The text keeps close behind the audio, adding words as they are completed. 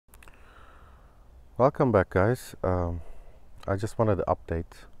Welcome back, guys. I just wanted to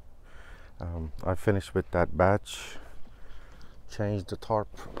update. I finished with that batch, changed the tarp,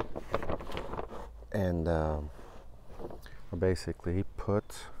 and basically put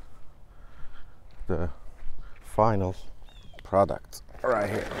the final product right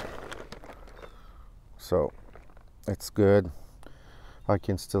here. So it's good. I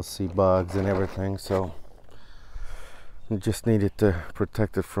can still see bugs and everything, so I just needed to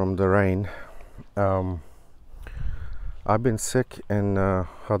protect it from the rain. I've been sick and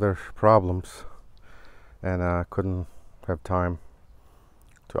other problems, and I couldn't have time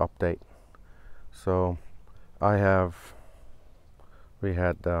to update. So we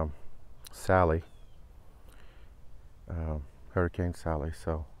had Sally, Hurricane Sally,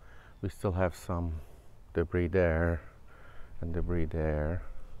 so we still have some debris there and debris there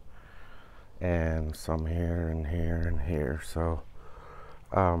and some here and here and here. So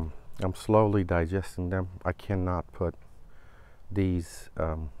I'm slowly digesting them. I cannot put these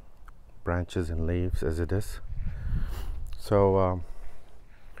branches and leaves as it is. So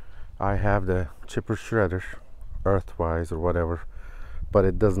I have the chipper shredder, Earthwise or whatever, but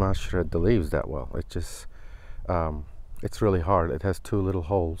it does not shred the leaves that well. It just it's really hard. It has two little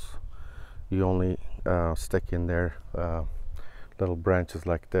holes. You only stick in there little branches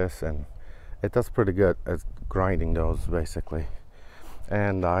like this, and it does pretty good at grinding those basically.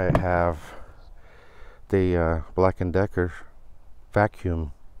 And I have the Black & Decker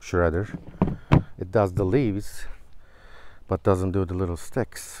vacuum shredder. It does the leaves but doesn't do the little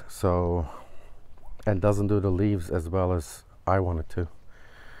sticks, so, and doesn't do the leaves as well as I wanted to.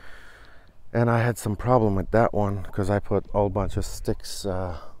 And I had some problem with that one because I put a whole bunch of sticks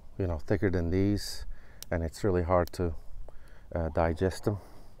thicker than these, and it's really hard to digest them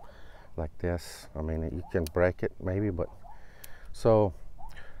like this. I mean, you can break it maybe, but so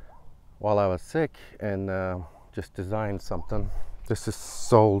while I was sick and just designed something. This is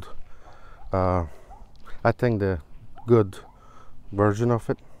sold, I think the good version of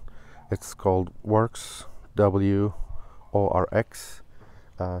it. It's called Worx, WORX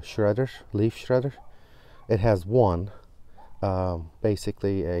shredder, leaf shredder. It has one,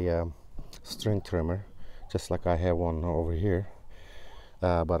 basically a string trimmer, just like I have one over here,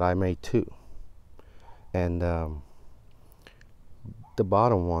 but I made two. And the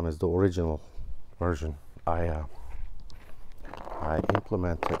bottom one is the original version. I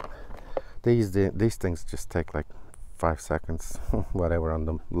implemented these things just take like 5 seconds whatever on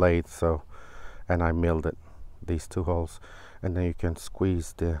the lathe. So, and I milled it, these two holes, and then you can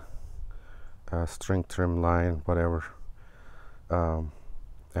squeeze the string trim line, whatever, and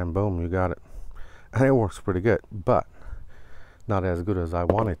boom, you got it. And it works pretty good, but not as good as I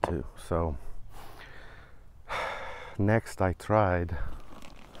wanted to. So next I tried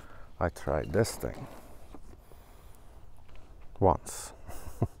this thing once.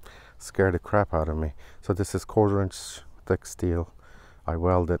 Scared the crap out of me. So this is 1/4 inch thick steel. I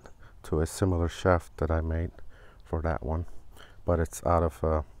welded to a similar shaft that I made for that one, but it's out of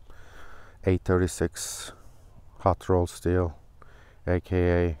 836 hot roll steel,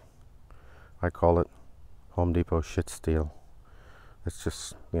 aka I call it Home Depot shit steel. It's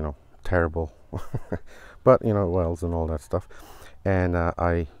just, terrible. But it welds and all that stuff. And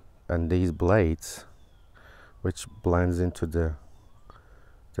and these blades, which blends into the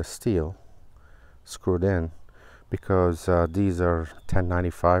steel, screwed in, because these are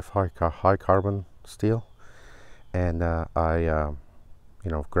 1095 high carbon steel, and I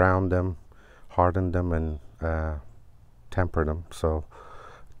ground them, hardened them, and tempered them, so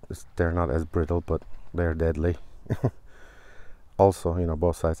they're not as brittle, but they're deadly. Also,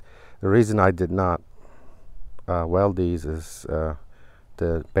 both sides. The reason I did not weld these is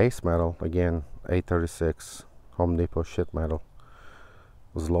the base metal, again 836 Home Depot shit metal,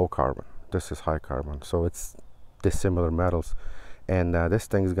 was low carbon. This is high carbon, so it's dissimilar metals. And this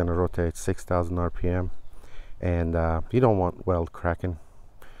thing is going to rotate 6,000 RPM, and you don't want weld cracking,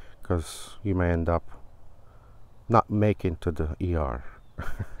 because you may end up not making to the ER.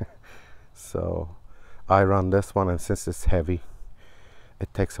 So I run this one, and since it's heavy,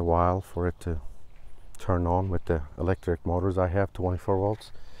 it takes a while for it to turn on with the electric motors I have, 24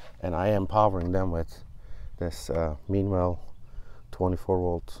 volts, and I am powering them with this Meanwell 24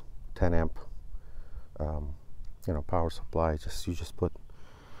 volt 10 amp power supply. You just put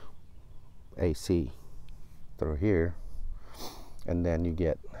AC through here, and then you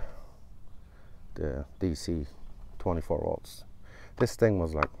get the DC 24 volts. This thing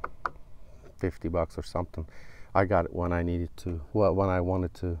was like $50 or something. I got it when I needed to, when I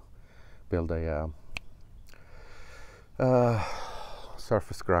wanted to build a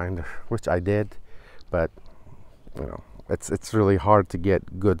surface grinder, which I did, but you know, it's really hard to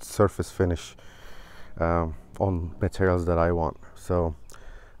get good surface finish on materials that I want. So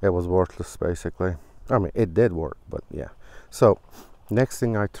it was worthless basically. I mean, it did work, but yeah. So next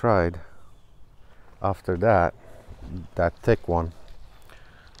thing I tried after that thick one.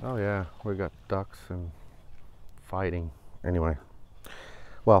 Oh yeah, we got ducks and fighting. Anyway,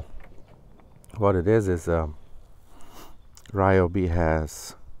 well, what it is Ryobi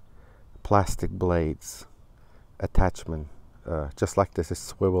has plastic blades attachment, just like this. It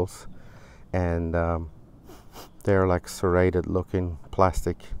swivels, and they're like serrated looking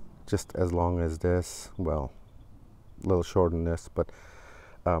plastic, just as long as this. Well, a little shorter than this, but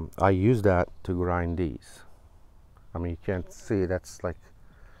I use that to grind these. I mean, you can't see, that's like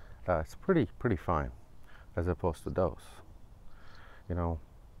it's pretty fine as opposed to those, you know,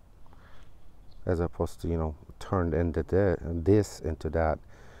 as opposed to, you know, turned into this into that,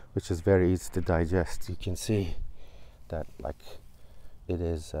 which is very easy to digest. You can see that like it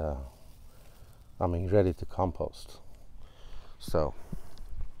is I mean, ready to compost. So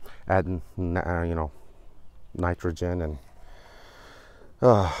add you know, nitrogen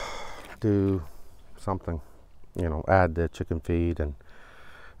and do something, you know, add the chicken feed, and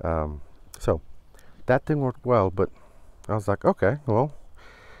so that thing worked well. But I was like, okay, well,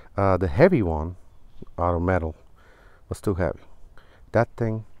 the heavy one out of metal was too heavy. That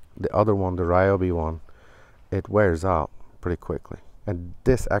thing, the other one, the Ryobi one, it wears out pretty quickly. And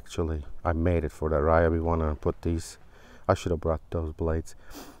this actually, I made it for the Ryobi one, and I put these. I should have brought those blades.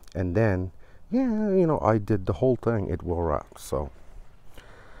 And then, yeah, you know, I did the whole thing. It wore out. So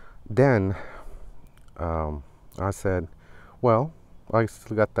then I said, well, I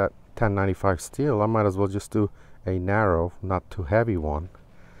still got that 1095 steel. I might as well just do a narrow, not too heavy one.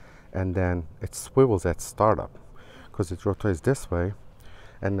 And then it swivels at startup because it rotates this way.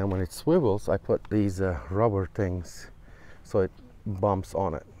 And then when it swivels, I put these rubber things so it bumps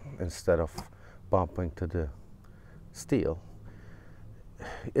on it instead of bumping to the steel.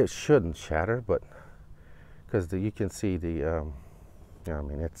 It shouldn't shatter, but because you can see the yeah, I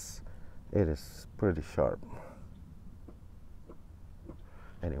mean, it is pretty sharp.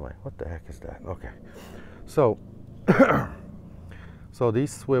 Anyway, what the heck is that? Okay, so so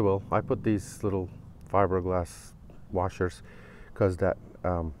these swivel. I put these little fiberglass washers because that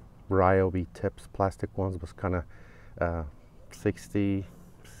Ryobi tips plastic ones was kind of 60,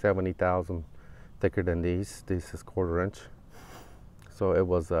 70,000 thicker than these. This is 1/4 inch, so it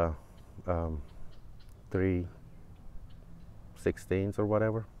was 3/16 or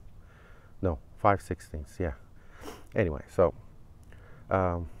whatever. No, 5/16. Yeah. Anyway, so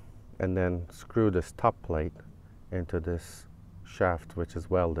and then screw this top plate into this shaft, which is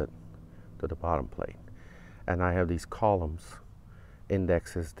welded to the bottom plate. And I have these columns,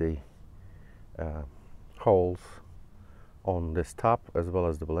 indexes the holes on this top as well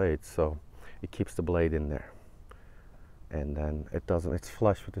as the blades, so it keeps the blade in there. And then it doesn't, it's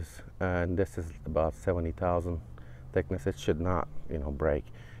flush with this, and this is about 70,000 thickness. It should not, you know, break.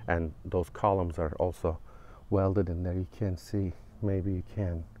 And those columns are also welded in there. You can't see, maybe you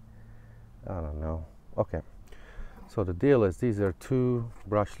can, I don't know. Okay, so the deal is these are two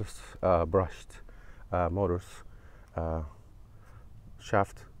brushed motors,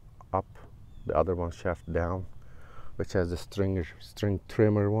 shaft up, the other one shaft down, which has a string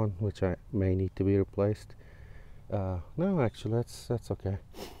trimmer one, which I may need to be replaced. No, actually that's okay.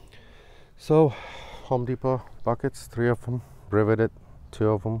 So Home Depot buckets, 3 of them, riveted, 2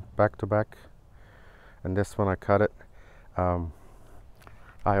 of them back to back, and this one I cut it.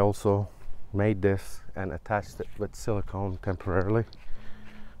 I also made this and attached it with silicone temporarily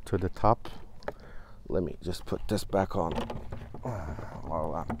to the top. Let me just put this back on.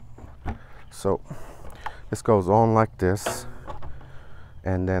 Voila. So this goes on like this,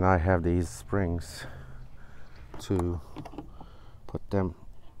 and then I have these springs to put them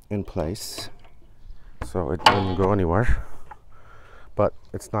in place so it won't go anywhere, but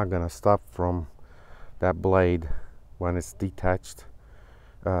it's not gonna stop from that blade when it's detached.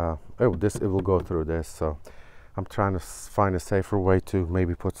 It will go through this, so I'm trying to find a safer way to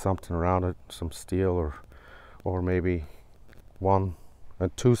maybe put something around it, some steel, or maybe 1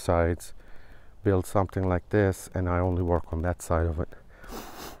 and 2 sides, build something like this, and I only work on that side of it,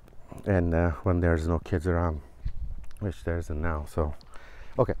 and when there's no kids around, which there isn't now. So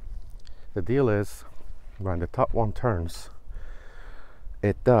okay, the deal is when the top one turns,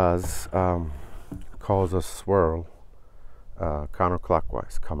 it does cause a swirl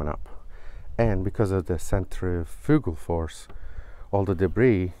counterclockwise coming up, and because of the centrifugal force, all the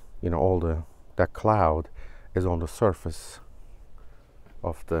debris, you know, all that cloud is on the surface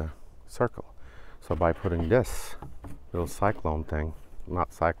of the circle. So by putting this little cyclone thing,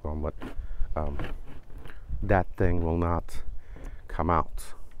 not cyclone, but that thing will not come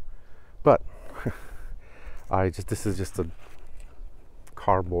out. But this is just a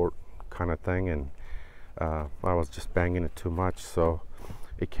cardboard kind of thing, and I was just banging it too much, so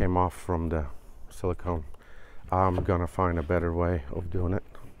it came off from the silicone. I'm gonna find a better way of doing it,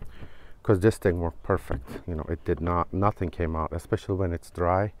 because this thing worked perfect. You know, it did not, nothing came out, especially when it's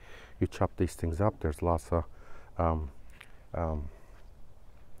dry. You chop these things up, there's lots of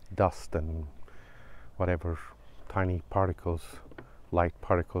dust and whatever, tiny particles, light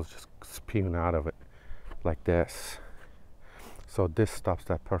particles just spewing out of it like this. So this stops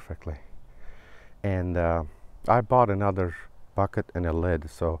that perfectly. And I bought another bucket and a lid,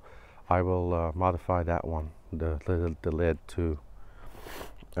 so I will modify that one, the lid, to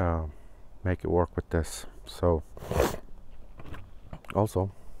make it work with this. So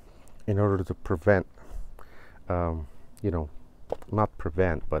also, in order to prevent, you know, not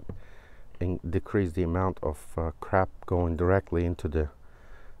prevent, but decrease the amount of crap going directly into the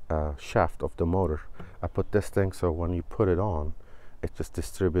shaft of the motor, I put this thing so when you put it on, it just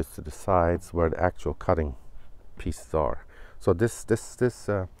distributes to the sides where the actual cutting pieces are. So this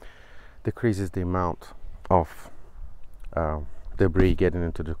decreases the amount of debris getting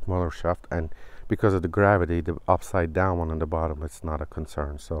into the motor shaft, and because of the gravity, the upside down one on the bottom, it's not a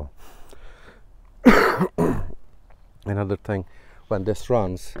concern. So another thing, when this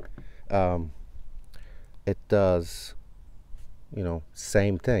runs, it does, you know,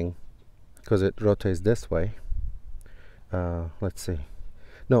 same thing, because it rotates this way. Let's see,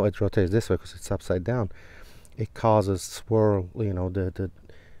 no, it rotates this way because it's upside down. It causes swirl, you know, the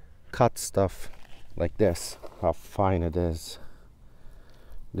cut stuff like this, how fine it is.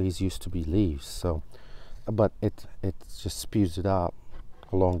 These used to be leaves, so, but it just spews it out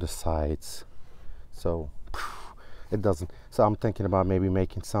along the sides, so it doesn't. So I'm thinking about maybe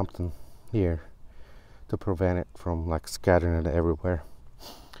making something here to prevent it from like scattering it everywhere,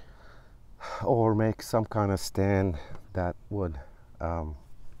 or make some kind of stand that would, you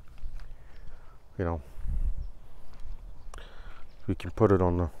know, we can put it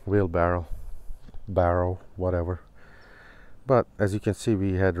on the wheelbarrow, whatever. But as you can see,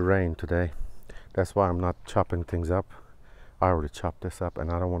 we had rain today. That's why I'm not chopping things up. I already chopped this up, and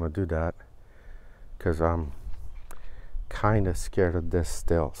I don't want to do that because I'm kind of scared of this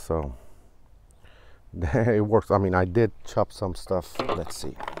still. So it works. I mean, I did chop some stuff. Let's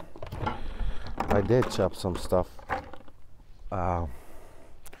see. I did chop some stuff. As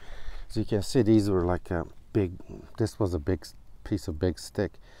you can see, these were like a big, this was a big piece of big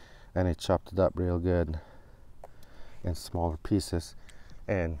stick, and it chopped it up real good in smaller pieces.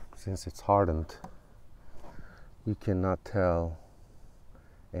 And since it's hardened, you cannot tell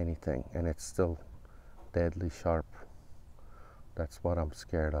anything, and it's still deadly sharp. That's what I'm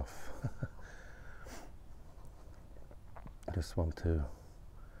scared of. This one too.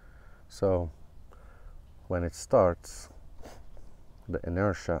 So when it starts, the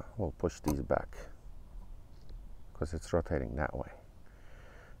inertia will push these back because it's rotating that way,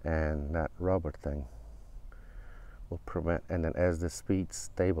 and that rubber thing will prevent, and then as the speed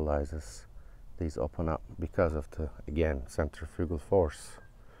stabilizes, these open up because of the, again, centrifugal force,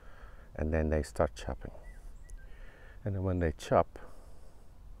 and then they start chopping. And then when they chop,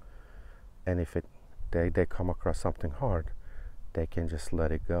 and if they come across something hard, they can just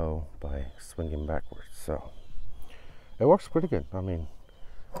let it go by swinging backwards. So it works pretty good. I mean,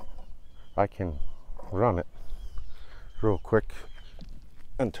 I can run it real quick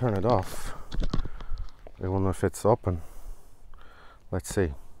and turn it off. I don't know if it's open. Let's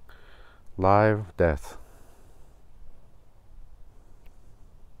see. Live death.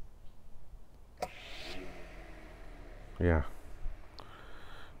 Yeah.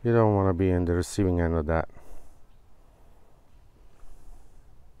 You don't want to be in the receiving end of that.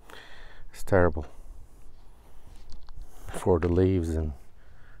 It's terrible for the leaves and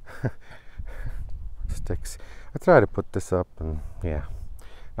sticks. I try to put this up, and yeah,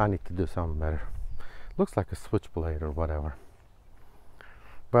 I need to do something better. Looks like a switchblade or whatever,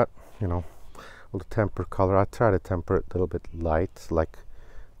 but you know, with the temper color, I try to temper it a little bit light, like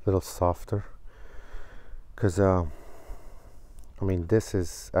a little softer, because I mean, this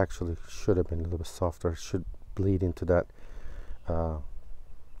is actually should have been a little bit softer. It should bleed into that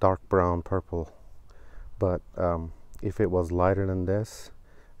dark brown purple, but if it was lighter than this,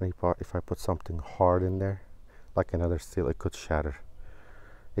 and if I put something hard in there, like another steel, it could shatter.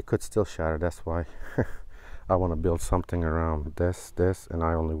 It could still shatter. That's why I want to build something around this, and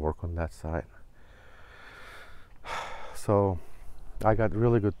I only work on that side. So I got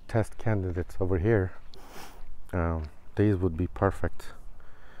really good test candidates over here. These would be perfect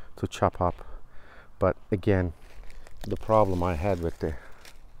to chop up, but again, the problem I had with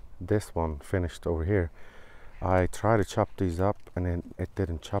this one finished over here, I tried to chop these up and then it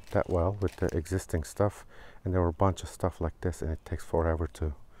didn't chop that well with the existing stuff, and there were a bunch of stuff like this and it takes forever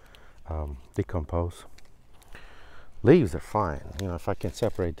to decompose. Leaves are fine, you know, if I can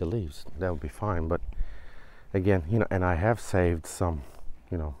separate the leaves that would be fine, but again, you know, and I have saved some,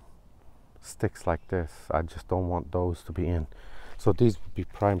 you know, sticks like this. I just don't want those to be in, so these would be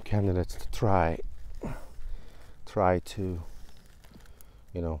prime candidates to try to,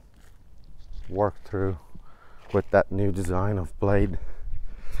 you know, work through with that new design of blade,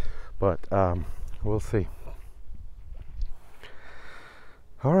 but we'll see.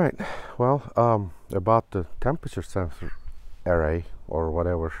 All right, well, about the temperature sensor array or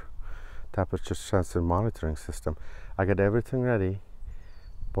whatever temperature sensor monitoring system, I got everything ready.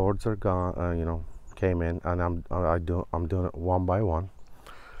 Boards are gone, you know, came in, and I'm doing it one by one,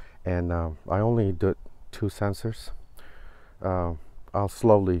 and I only did 2 sensors. I'll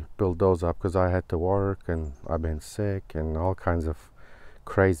slowly build those up because I had to work and I've been sick and all kinds of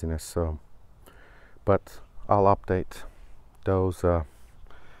craziness. So, but I'll update those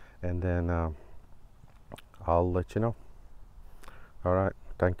and then I'll let you know. All right,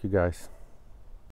 thank you guys.